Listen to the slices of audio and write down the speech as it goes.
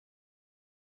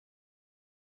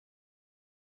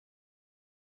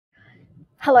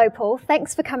Hello, Paul.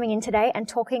 Thanks for coming in today and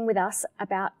talking with us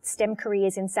about STEM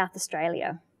careers in South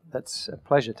Australia. That's a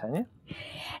pleasure, Tanya.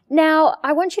 Now,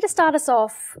 I want you to start us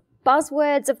off.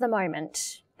 Buzzwords of the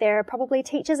moment. There are probably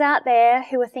teachers out there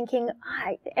who are thinking,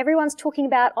 everyone's talking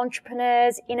about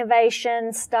entrepreneurs,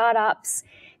 innovation, startups.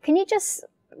 Can you just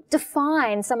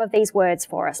define some of these words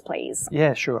for us, please?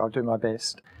 Yeah, sure. I'll do my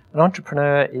best. An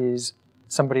entrepreneur is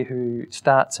somebody who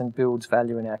starts and builds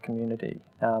value in our community.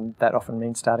 That often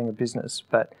means starting a business,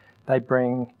 but they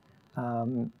bring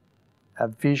a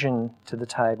vision to the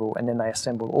table, and then they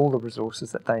assemble all the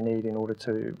resources that they need in order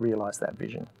to realise that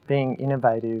vision. Being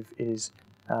innovative is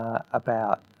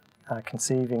about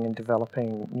conceiving and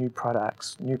developing new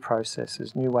products, new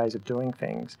processes, new ways of doing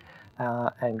things,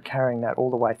 and carrying that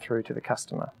all the way through to the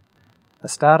customer. A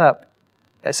startup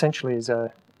essentially is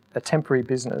a temporary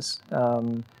business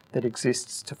that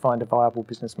exists to find a viable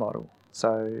business model.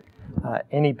 So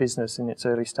any business in its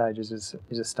early stages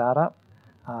is a startup,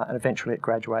 and eventually it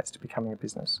graduates to becoming a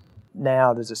business.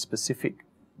 Now there's a specific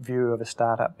view of a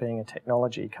startup being a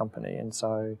technology company, and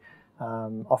so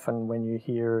often when you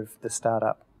hear of the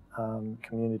startup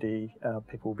community,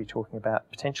 people will be talking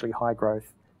about potentially high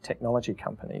growth technology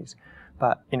companies.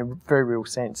 But in a very real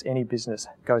sense, any business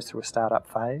goes through a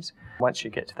startup phase. Once you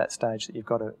get to that stage that you've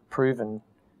got a proven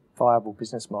viable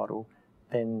business model,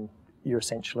 then you're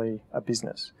essentially a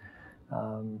business.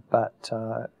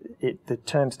 The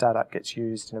term startup gets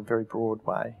used in a very broad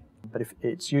way. But if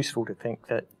it's useful to think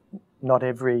that not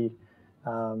every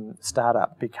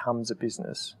startup becomes a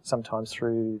business. Sometimes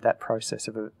through that process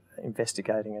of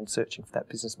investigating and searching for that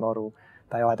business model,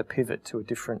 they either pivot to a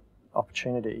different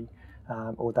opportunity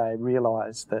or they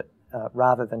realise that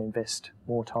rather than invest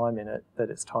more time in it, that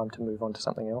it's time to move on to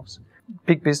something else.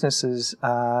 Big businesses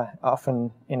are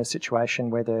often in a situation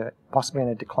where they're possibly in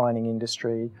a declining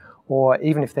industry, or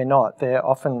even if they're not, they're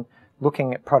often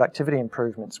looking at productivity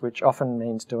improvements, which often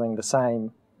means doing the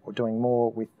same or doing more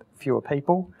with fewer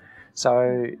people.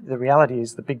 So the reality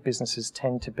is the big businesses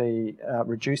tend to be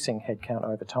reducing headcount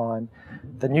over time.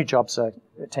 The new jobs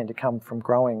tend to come from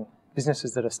growing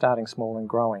businesses that are starting small and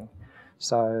growing.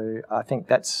 So I think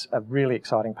that's a really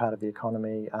exciting part of the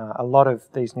economy. A lot of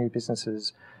these new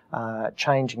businesses are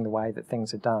changing the way that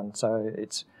things are done. So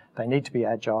they need to be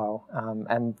agile,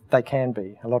 and they can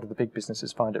be. A lot of the big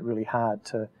businesses find it really hard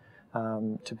to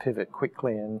pivot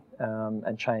quickly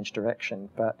and change direction.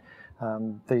 But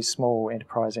these small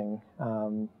enterprising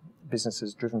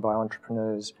businesses driven by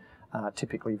entrepreneurs are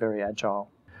typically very agile.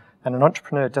 And an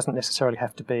entrepreneur doesn't necessarily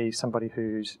have to be somebody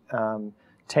who's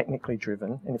technically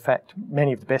driven. In fact,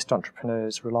 many of the best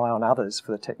entrepreneurs rely on others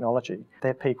for the technology.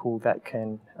 They're people that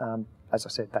can, as I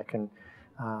said, they can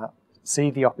see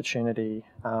the opportunity,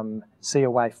 see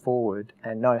a way forward,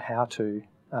 and know how to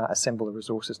assemble the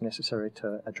resources necessary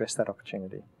to address that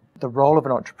opportunity. The role of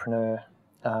an entrepreneur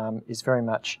is very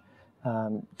much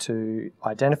to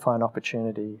identify an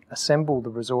opportunity, assemble the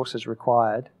resources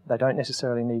required. They don't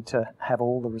necessarily need to have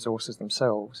all the resources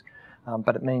themselves,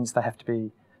 but it means they have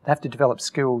to develop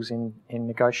skills in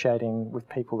negotiating with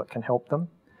people that can help them.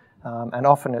 And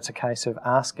often it's a case of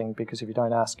asking, because if you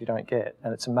don't ask, you don't get.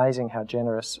 And it's amazing how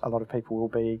generous a lot of people will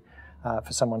be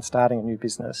for someone starting a new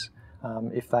business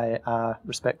if they are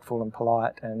respectful and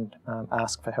polite and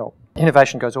ask for help.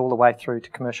 Innovation goes all the way through to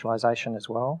commercialisation as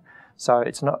well. So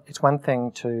it's one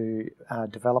thing to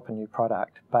develop a new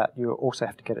product, but you also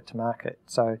have to get it to market.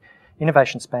 So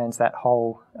innovation spans that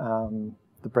whole,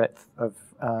 the breadth of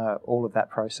all of that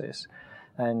process.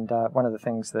 And one of the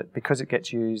things that, because it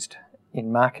gets used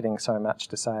in marketing so much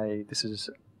to say this is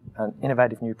an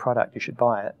innovative new product, you should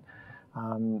buy it,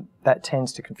 that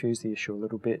tends to confuse the issue a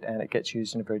little bit, and it gets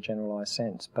used in a very generalised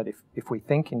sense. But if we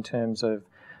think in terms of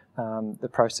the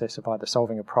process of either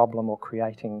solving a problem or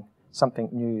creating something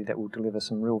new that will deliver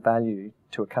some real value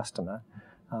to a customer,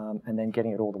 and then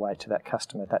getting it all the way to that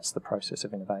customer, that's the process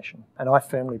of innovation. And I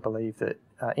firmly believe that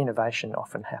innovation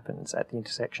often happens at the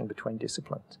intersection between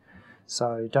disciplines.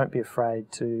 So don't be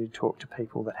afraid to talk to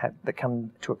people that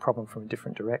come to a problem from a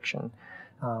different direction,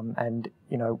 and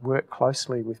work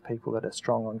closely with people that are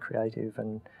strong on creative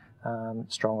and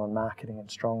strong on marketing and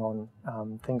strong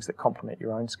on things that complement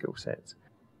your own skill sets.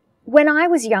 When I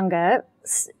was younger,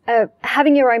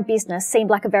 having your own business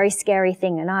seemed like a very scary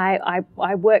thing, and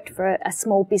I worked for a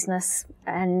small business,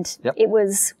 and Yep. it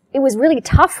was really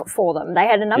tough for them. They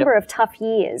had a number Yep. of tough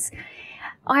years.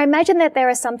 I imagine that there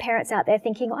are some parents out there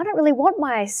thinking, I don't really want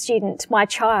my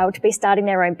child to be starting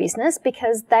their own business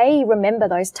because they remember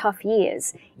those tough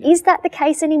years. Yep. Is that the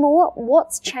case anymore?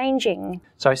 What's changing?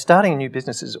 So starting a new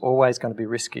business is always going to be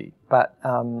risky, but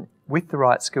with the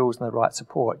right skills and the right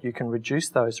support, you can reduce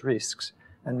those risks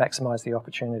and maximise the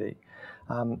opportunity.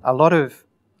 A lot of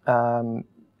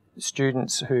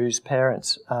students whose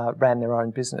parents ran their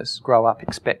own business grow up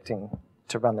expecting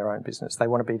to run their own business. They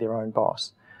want to be their own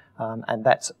boss, and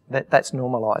that's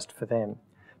normalised for them.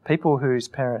 People whose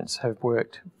parents have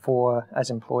worked as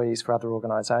employees for other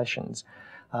organisations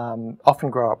often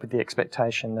grow up with the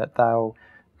expectation that they'll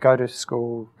go to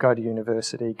school, go to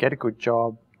university, get a good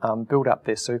job, build up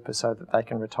their super so that they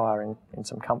can retire in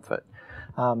some comfort.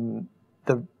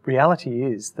 The reality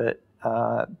is that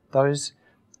those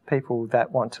people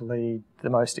that want to lead the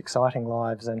most exciting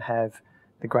lives and have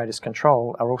the greatest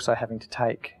control are also having to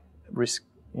take risk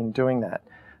in doing that.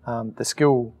 The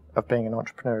skill of being an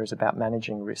entrepreneur is about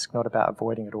managing risk, not about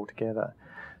avoiding it altogether.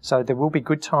 So there will be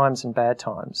good times and bad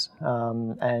times,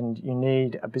 and you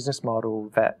need a business model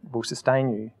that will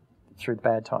sustain you through the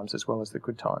bad times as well as the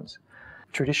good times.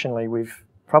 Traditionally, we've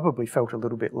probably felt a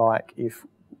little bit like if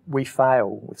we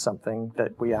fail with something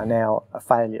that we are now a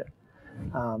failure,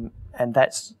 and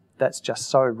that's just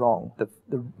so wrong.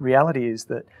 The reality is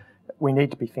that we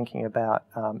need to be thinking about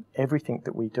everything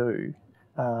that we do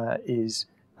is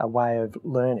a way of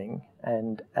learning,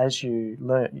 and as you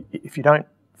learn, if you don't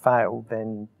fail,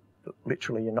 then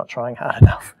literally you're not trying hard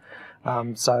enough.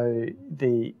 So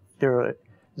there's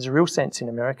a real sense in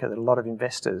America that a lot of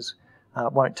investors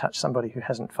won't touch somebody who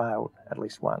hasn't failed at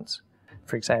least once.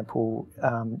 For example,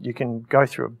 you can go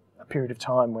through a period of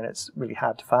time when it's really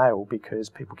hard to fail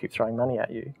because people keep throwing money at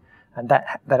you. And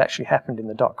that actually happened in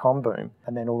the dot-com boom.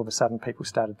 And then all of a sudden people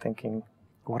started thinking,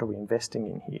 what are we investing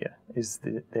in here? Is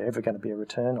there ever going to be a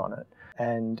return on it?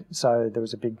 And so there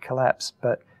was a big collapse.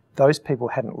 But those people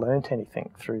hadn't learnt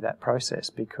anything through that process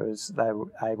because they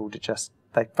were able to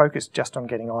they focused just on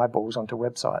getting eyeballs onto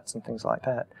websites and things like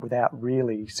that without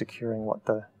really securing what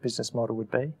the business model would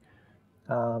be.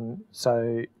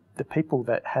 So the people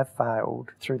that have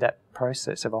failed through that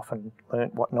process have often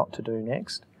learnt what not to do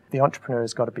next. The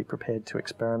entrepreneur's got to be prepared to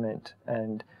experiment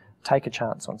and take a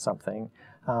chance on something.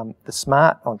 The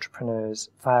smart entrepreneurs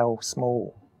fail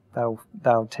small.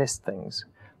 They'll test things.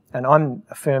 And I'm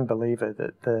a firm believer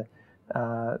that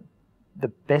the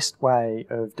best way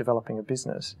of developing a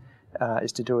business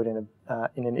is to do it in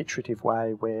an iterative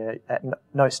way where at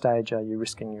no stage are you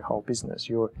risking your whole business.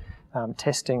 You're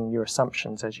testing your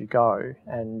assumptions as you go,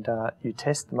 and you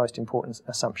test the most important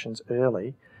assumptions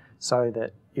early so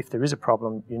that if there is a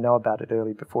problem, you know about it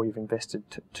early before you've invested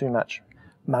too much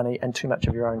money and too much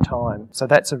of your own time. So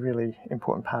that's a really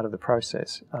important part of the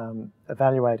process.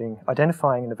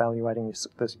 Identifying and evaluating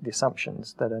the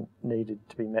assumptions that are needed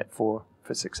to be met for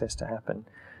success to happen,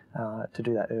 to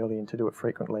do that early and to do it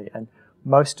frequently. And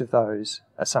most of those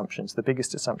assumptions, the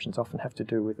biggest assumptions, often have to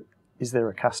do with, is there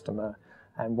a customer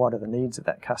and what are the needs of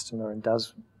that customer, and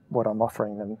does what I'm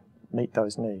offering them meet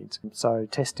those needs? So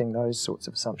testing those sorts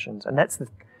of assumptions. And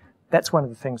that's one of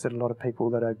the things that a lot of people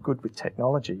that are good with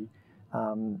technology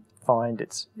find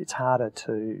it's harder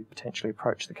to potentially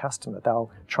approach the customer. They'll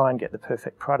try and get the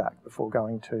perfect product before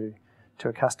going to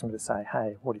a customer to say,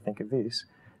 hey, what do you think of this?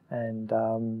 And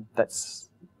that's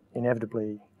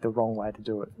inevitably the wrong way to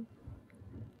do it.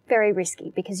 Very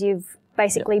risky because you've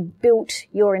basically built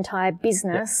your entire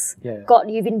business,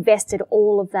 you've invested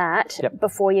all of that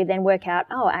before you then work out,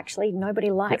 oh, actually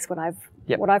nobody likes what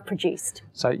I've produced.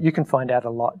 So you can find out a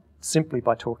lot simply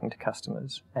by talking to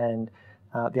customers. And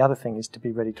the other thing is to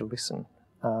be ready to listen.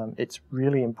 It's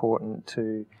really important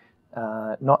to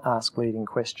not ask leading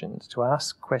questions, to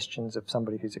ask questions of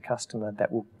somebody who's a customer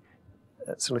that will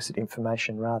solicit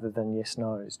information rather than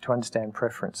yes-nos, to understand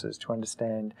preferences, to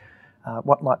understand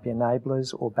what might be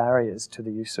enablers or barriers to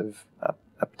the use of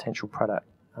a potential product.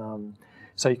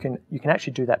 So you can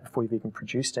actually do that before you've even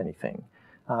produced anything.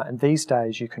 And these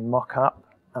days you can mock up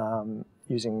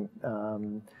using,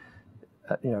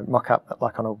 mock up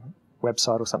like on a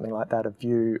website or something like that, a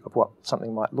view of what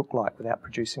something might look like without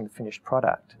producing the finished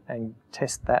product, and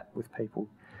test that with people.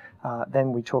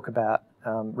 Then we talk about,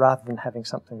 rather than having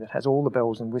something that has all the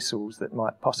bells and whistles that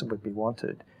might possibly be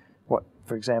wanted,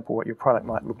 for example, what your product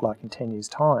might look like in 10 years'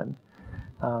 time,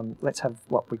 let's have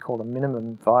what we call a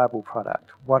minimum viable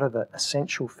product. What are the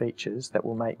essential features that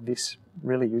will make this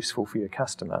really useful for your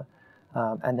customer?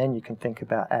 And then you can think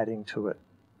about adding to it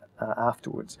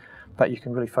afterwards. But you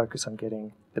can really focus on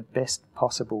getting the best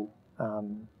possible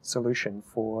solution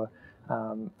for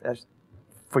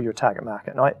your target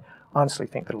market. And I honestly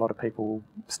think that a lot of people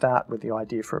start with the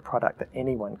idea for a product that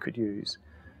anyone could use.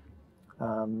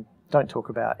 Don't talk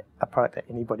about a product that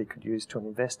anybody could use to an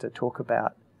investor. Talk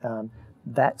about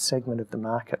that segment of the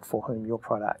market for whom your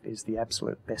product is the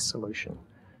absolute best solution.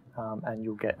 and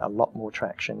you'll get a lot more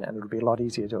traction, and it'll be a lot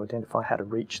easier to identify how to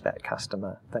reach that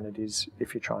customer than it is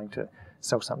if you're trying to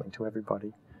sell something to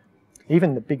everybody.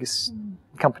 Even the biggest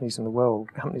companies in the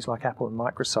world, companies like Apple and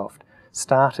Microsoft,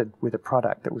 started with a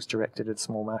product that was directed at a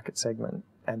small market segment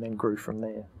and then grew from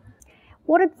there.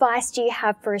 What advice do you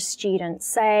have for a student?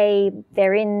 Say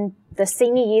they're in the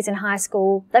senior years in high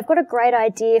school, they've got a great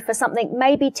idea for something,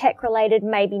 maybe tech related,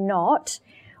 maybe not.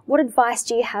 What advice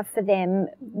do you have for them?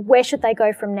 Where should they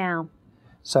go from now?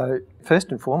 So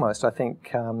first and foremost, I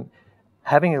think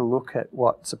having a look at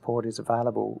what support is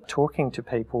available, talking to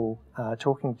people,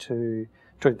 talking to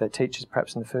their teachers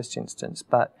perhaps in the first instance,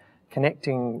 but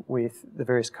connecting with the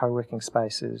various co-working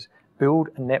spaces, build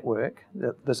a network.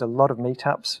 There's a lot of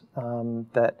meetups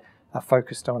that are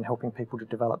focused on helping people to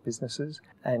develop businesses.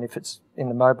 And if it's in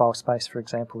the mobile space, for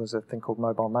example, there's a thing called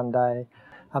Mobile Monday.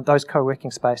 Those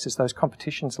co-working spaces, those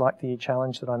competitions like the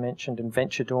e-Challenge that I mentioned and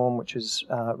Venture Dorm, which is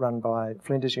run by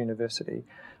Flinders University,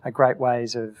 are great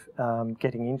ways of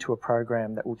getting into a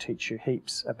program that will teach you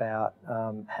heaps about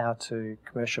how to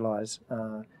commercialise,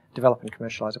 develop and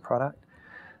commercialise a product.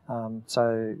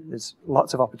 So there's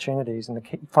lots of opportunities, and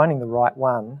finding the right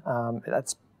one,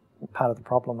 that's part of the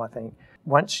problem, I think.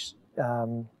 Once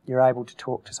you're able to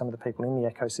talk to some of the people in the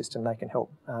ecosystem, they can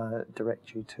help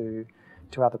direct you to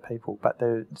other people. But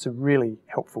it's a really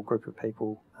helpful group of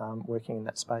people working in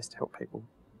that space to help people.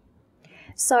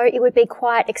 So it would be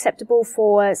quite acceptable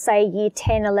for, say, year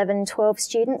 10, 11, 12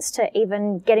 students to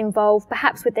even get involved,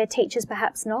 perhaps with their teachers,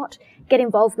 perhaps not, get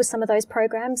involved with some of those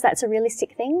programs. That's a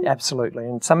realistic thing? Absolutely.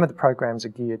 And some of the programs are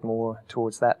geared more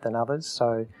towards that than others.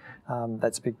 So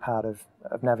that's a big part of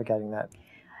navigating that.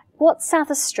 What's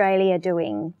South Australia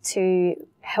doing to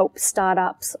help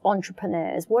startups,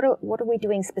 entrepreneurs? What are we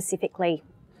doing specifically?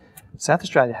 South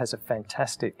Australia has a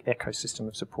fantastic ecosystem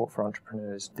of support for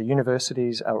entrepreneurs. The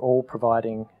universities are all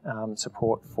providing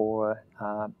support for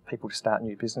people to start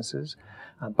new businesses,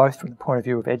 both from the point of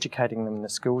view of educating them in the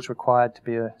skills required to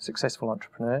be a successful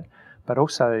entrepreneur, but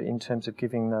also in terms of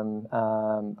giving them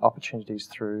opportunities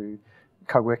through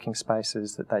co-working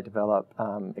spaces that they develop,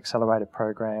 accelerator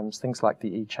programs, things like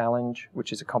the e-Challenge,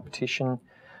 which is a competition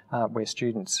where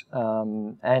students,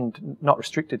 and not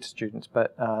restricted to students,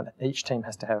 but each team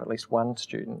has to have at least one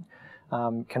student,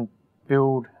 can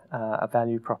build a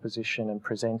value proposition and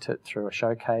present it through a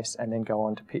showcase and then go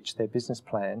on to pitch their business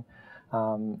plan.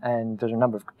 And there's a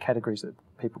number of categories that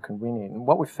people can win in.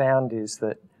 What we've found is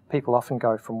that people often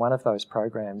go from one of those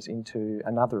programs into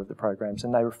another of the programs,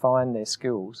 and they refine their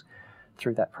skills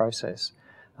through that process.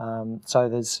 So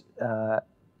there's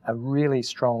a really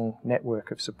strong network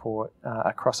of support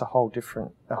across a whole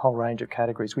range of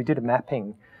categories. We did a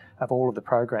mapping of all of the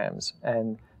programs,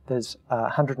 and there's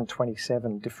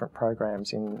 127 different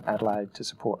programs in Adelaide to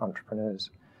support entrepreneurs,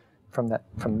 from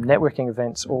networking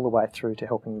events all the way through to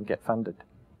helping them get funded.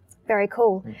 Very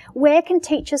cool. Where can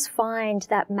teachers find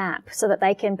that map so that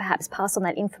they can perhaps pass on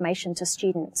that information to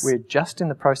students? We're just in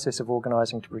the process of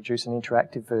organising to produce an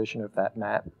interactive version of that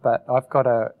map, but I've got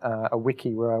a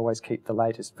wiki where I always keep the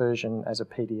latest version as a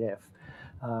PDF.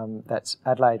 That's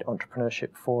Adelaide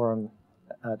Entrepreneurship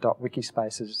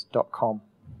Forum.wikispaces.com.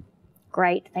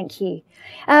 Great, thank you.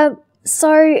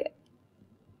 So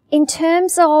in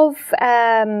terms of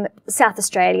South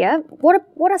Australia,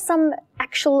 what are some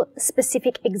actual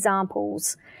specific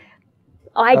examples?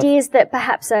 Ideas that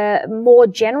perhaps are more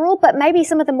general, but maybe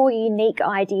some of the more unique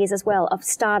ideas as well of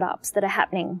startups that are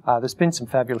happening. There's been some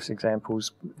fabulous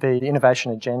examples. The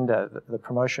innovation agenda, the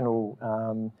promotional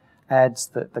ads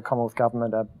that the Commonwealth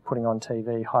Government are putting on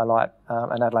TV highlight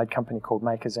an Adelaide company called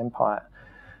Makers Empire.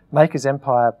 Makers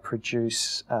Empire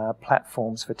produce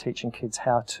platforms for teaching kids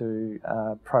how to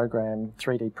program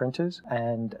 3D printers,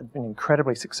 and have been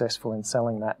incredibly successful in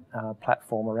selling that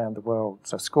platform around the world.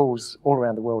 So schools all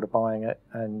around the world are buying it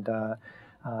and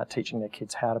teaching their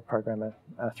kids how to program a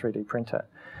 3D printer.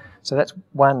 So that's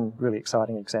one really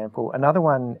exciting example. Another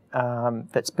one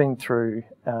that's been through,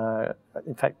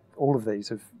 in fact, all of these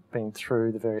have been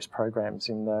through the various programs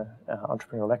in the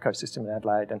entrepreneurial ecosystem in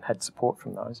Adelaide and had support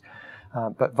from those.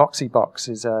 But VoxyBox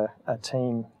is a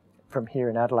team from here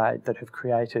in Adelaide that have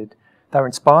created, they were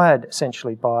inspired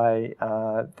essentially by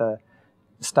the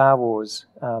Star Wars,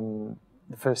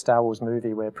 the first Star Wars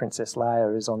movie where Princess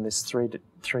Leia is on this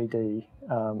 3D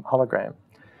hologram.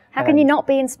 How can you not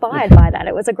be inspired by that?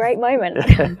 It was a great moment.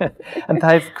 And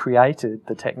they've created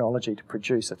the technology to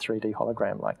produce a 3D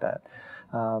hologram like that.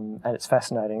 And it's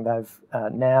fascinating. They've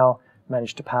now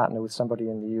managed to partner with somebody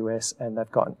in the US, and they've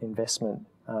got an investment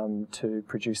to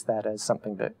produce that as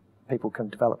something that people can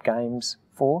develop games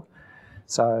for.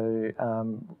 So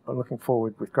I'm looking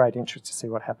forward with great interest to see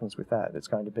what happens with that. It's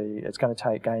going to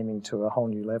take gaming to a whole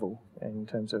new level in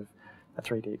terms of a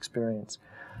 3D experience.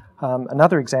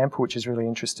 Another example which is really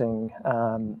interesting,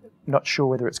 not sure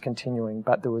whether it's continuing,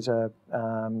 but there was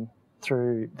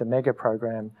through the MEGA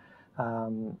program,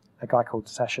 a guy called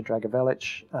Sasha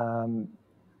Dragovelic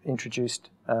introduced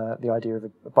the idea of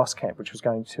a boss camp, which was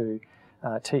going to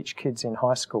teach kids in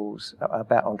high schools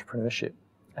about entrepreneurship.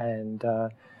 And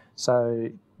so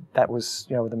that was,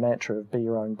 the mantra of be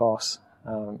your own boss,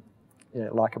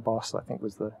 like a boss, I think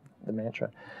was the mantra.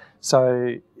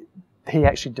 So he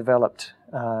actually developed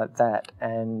that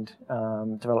and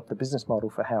developed the business model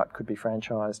for how it could be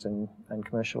franchised and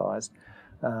commercialised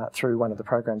through one of the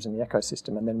programs in the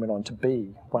ecosystem, and then went on to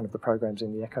be one of the programs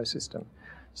in the ecosystem.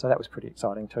 So that was pretty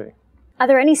exciting too. Are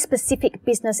there any specific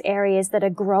business areas that are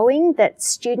growing that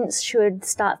students should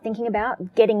start thinking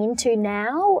about getting into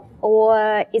now?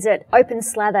 Or is it open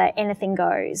slather, anything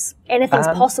goes? Anything's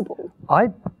possible?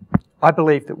 I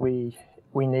believe that we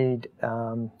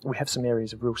have some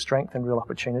areas of real strength and real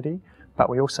opportunity, but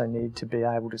we also need to be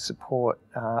able to support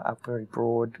a very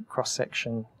broad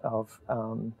cross-section of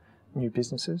new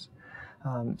businesses.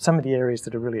 Some of the areas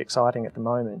that are really exciting at the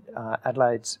moment,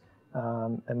 Adelaide's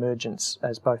emergence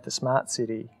as both a smart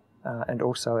city and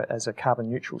also as a carbon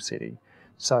neutral city.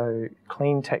 So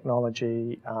clean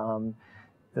technology,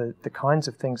 the kinds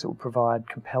of things that will provide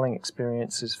compelling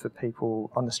experiences for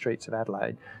people on the streets of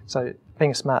Adelaide. So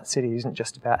being a smart city isn't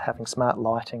just about having smart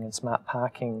lighting and smart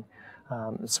parking,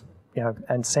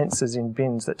 and sensors in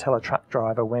bins that tell a truck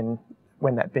driver when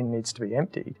that bin needs to be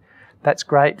emptied. That's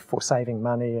great for saving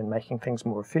money and making things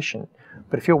more efficient.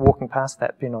 But if you're walking past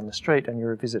that bin on the street and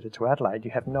you're a visitor to Adelaide,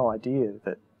 you have no idea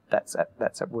that that's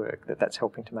at work, that's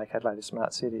helping to make Adelaide a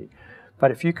smart city. But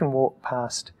if you can walk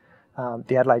past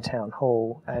the Adelaide Town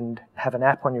Hall and have an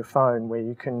app on your phone where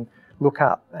you can look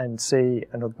up and see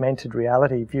an augmented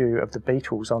reality view of the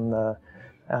Beatles on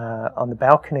the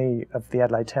balcony of the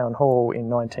Adelaide Town Hall in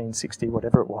 1960,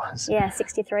 whatever it was. Yeah,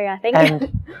 63, I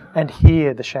think. And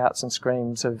hear the shouts and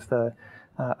screams of the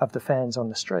fans on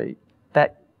the street.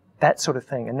 That sort of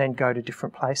thing, and then go to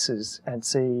different places and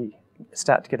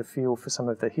start to get a feel for some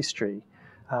of the history,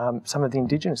 some of the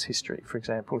Indigenous history, for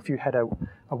example. If you had a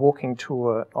walking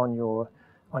tour on your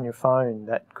phone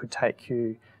that could take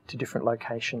you to different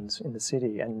locations in the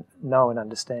city and know and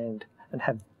understand and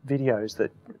have videos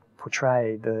that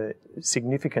portray the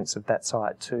significance of that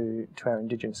site to our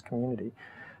Indigenous community,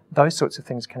 those sorts of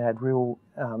things can add real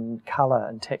colour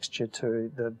and texture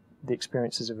to the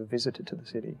experiences of a visitor to the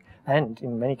city, and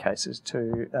in many cases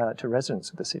to residents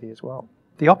of the city as well.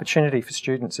 The opportunity for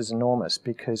students is enormous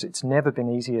because it's never been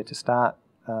easier to start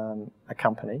a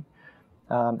company.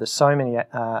 There's so many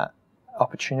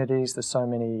opportunities, there's so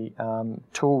many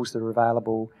tools that are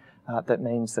available that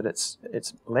means that it's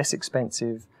less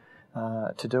expensive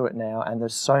to do it now, and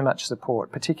there's so much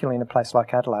support, particularly in a place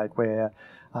like Adelaide where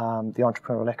the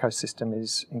entrepreneurial ecosystem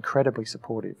is incredibly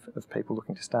supportive of people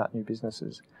looking to start new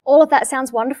businesses. All of that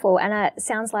sounds wonderful, and it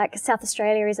sounds like South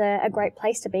Australia is a great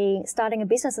place to be starting a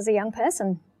business as a young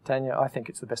person. Tanya, I think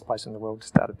it's the best place in the world to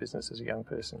start a business as a young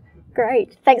person.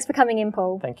 Great. Thanks for coming in,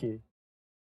 Paul. Thank you.